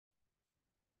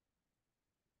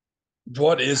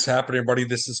What is happening, everybody?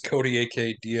 This is Cody,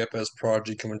 aka DFS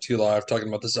Prodigy, coming to you live, talking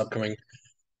about this upcoming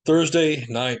Thursday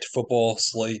night football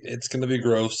slate. It's going to be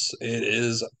gross. It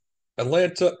is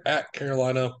Atlanta at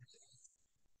Carolina.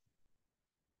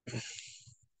 I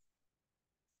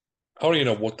don't even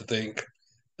know what to think.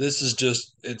 This is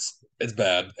just it's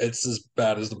bad. It's as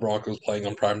bad as the Broncos playing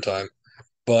on prime time.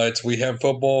 But we have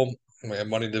football. We have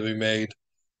money to be made.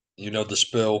 You know the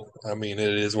spill. I mean,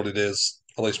 it is what it is.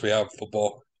 At least we have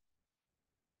football.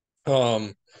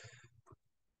 Um,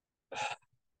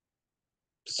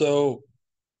 so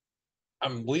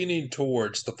I'm leaning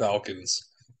towards the Falcons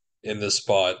in this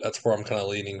spot. That's where I'm kind of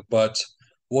leaning, but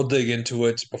we'll dig into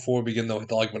it. Before we begin, though, hit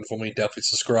the like button for me. Definitely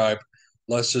subscribe.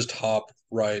 Let's just hop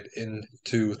right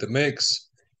into the mix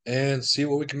and see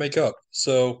what we can make up.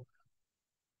 So,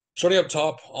 starting up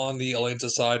top on the Atlanta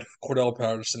side, Cordell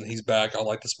Patterson, he's back. I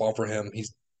like the spot for him.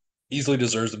 He's easily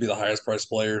deserves to be the highest priced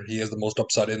player. He has the most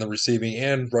upside in the receiving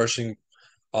and rushing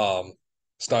um,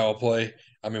 style play.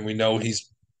 I mean, we know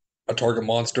he's a target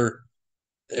monster,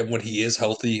 and when he is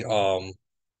healthy, I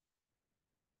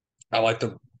like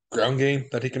the ground game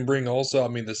that he can bring also. I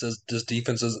mean, this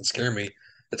defense doesn't scare me.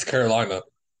 It's Carolina.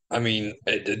 I mean,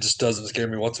 it just doesn't scare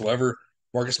me whatsoever.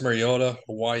 Marcus Mariota,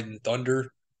 Hawaii Thunder.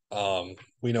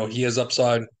 We know he has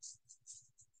upside.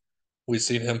 We've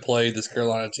seen him play this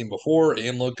Carolina team before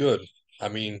and look good. I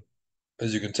mean,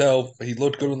 as you can tell, he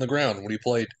looked good on the ground when he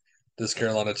played this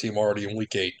Carolina team already in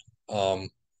week 8. Um,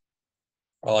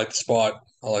 I like the spot.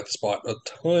 I like the spot a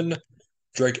ton.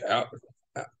 Drake out,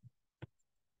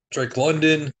 Drake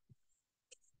London.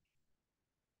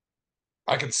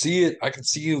 I can see it. I can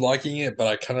see you liking it, but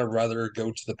I kind of rather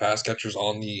go to the pass catchers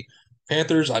on the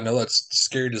Panthers. I know that's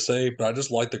scary to say, but I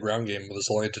just like the ground game with this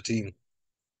Atlanta team.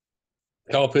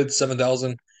 Kyle Pitts,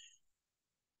 7,000.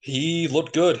 He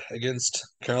looked good against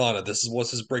Carolina. This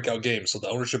was his breakout game, so the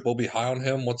ownership will be high on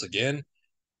him once again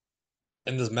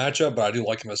in this matchup, but I do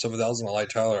like him at 7,000. I like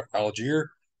Tyler Algier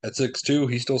at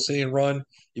 6'2". He's still seeing run,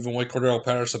 even with Cordell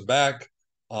Patterson back.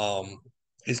 Um,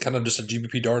 he's kind of just a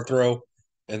GBP dart throw.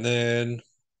 And then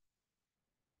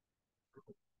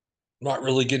not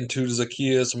really getting to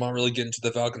Zacchaeus. I'm not really getting to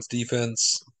the Falcons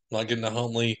defense. I'm not getting to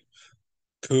Huntley.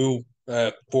 Koo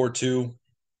at 4-2.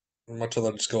 I'm not sure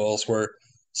that just go elsewhere.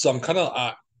 So I'm kind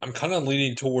of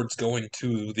leaning towards going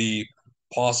to the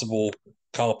possible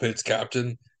Kyle Pitts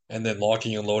captain and then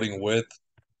locking and loading with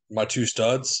my two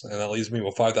studs, and that leaves me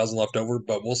with 5,000 left over.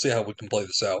 But we'll see how we can play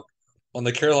this out. On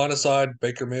the Carolina side,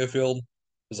 Baker Mayfield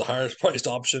is the highest priced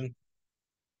option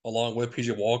along with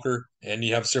PJ Walker, and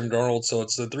you have Sam Darnold. So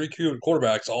it's the three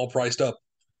quarterbacks all priced up.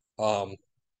 Um,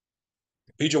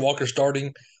 PJ Walker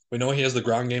starting. We know he has the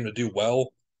ground game to do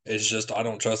well. It's just I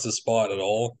don't trust this spot at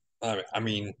all. I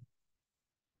mean,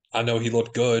 I know he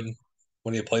looked good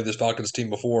when he played this Falcons team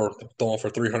before, throwing for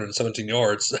 317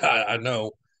 yards. I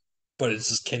know, but it's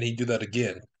just can he do that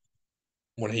again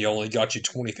when he only got you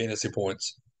 20 fantasy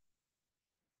points?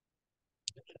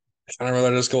 I'd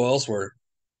rather just go elsewhere.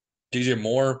 DJ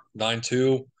Moore,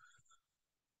 9-2.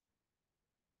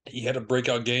 He had a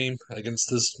breakout game against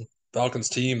this Falcons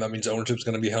team. That means ownership's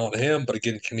going to be high on him. But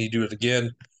again, can he do it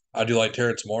again? I do like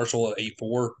Terrence Marshall at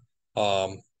 8-4.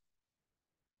 Um,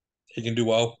 he can do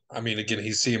well. I mean, again,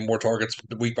 he's seeing more targets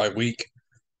week by week.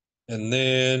 And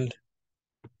then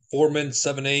Foreman,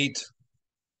 7-8.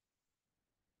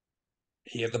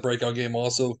 He had the breakout game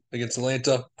also against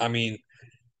Atlanta. I mean,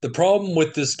 the problem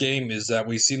with this game is that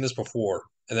we've seen this before,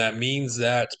 and that means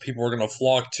that people are going to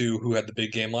flock to who had the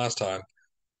big game last time.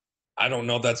 I don't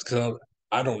know if that's gonna.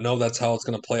 I don't know that's how it's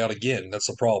going to play out again. That's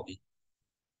the problem.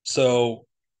 So,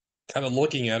 kind of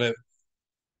looking at it,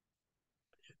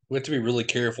 we have to be really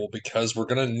careful because we're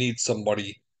going to need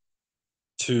somebody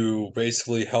to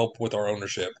basically help with our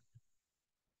ownership.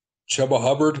 Chuba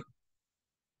Hubbard,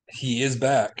 he is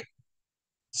back.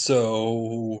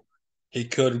 So he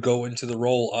could go into the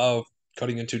role of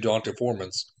cutting into Dante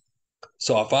Foreman's.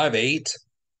 So a 5'8",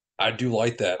 I do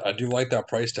like that. I do like that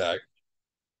price tag.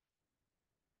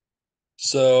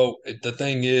 So the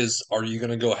thing is, are you going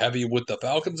to go heavy with the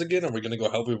Falcons again, or are we going to go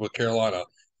heavy with Carolina?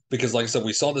 Because, like I said,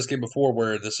 we saw this game before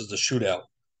where this is a shootout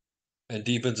and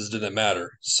defenses didn't matter.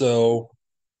 So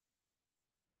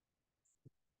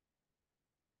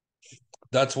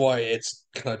that's why it's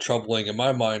kind of troubling in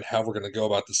my mind how we're going to go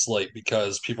about the slate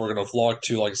because people are going to flock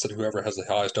to, like I said, whoever has the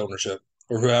highest ownership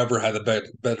or whoever had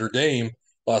the better game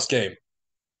last game.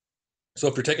 So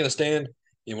if you're taking a stand,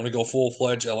 you want to go full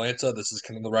fledged Atlanta. This is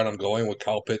kind of the route I'm going with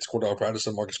Kyle Pitts, Cordell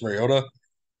Patterson, Marcus Mariota,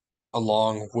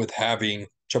 along with having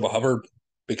Chuba Hubbard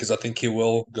because I think he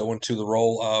will go into the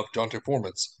role of Jonte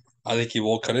Foreman's. I think he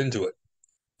will cut into it.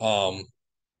 Um,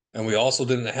 And we also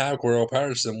didn't have Cordell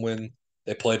Patterson when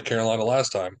they played Carolina last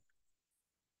time.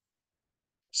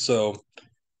 So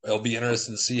it'll be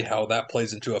interesting to see how that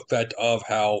plays into effect of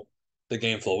how the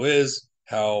game flow is,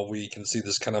 how we can see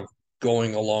this kind of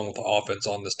going along with the offense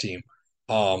on this team.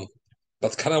 Um,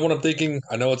 that's kind of what I'm thinking.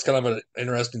 I know it's kind of an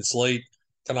interesting slate,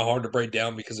 kind of hard to break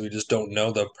down because we just don't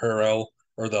know the parallel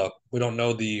or we don't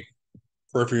know the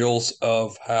peripherals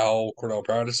of how Cordell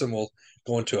Patterson will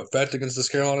go into effect against this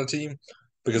Carolina team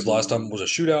because last time was a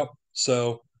shootout.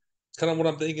 So it's kind of what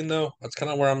I'm thinking, though. That's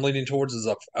kind of where I'm leaning towards is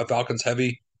a Falcons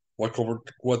heavy with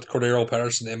Cordero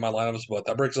Patterson in my lineups. But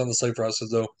that breaks on the slate for us,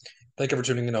 though. Thank you for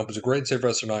tuning in. It was a great and safe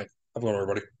rest of the night. Have a good one,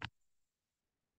 everybody.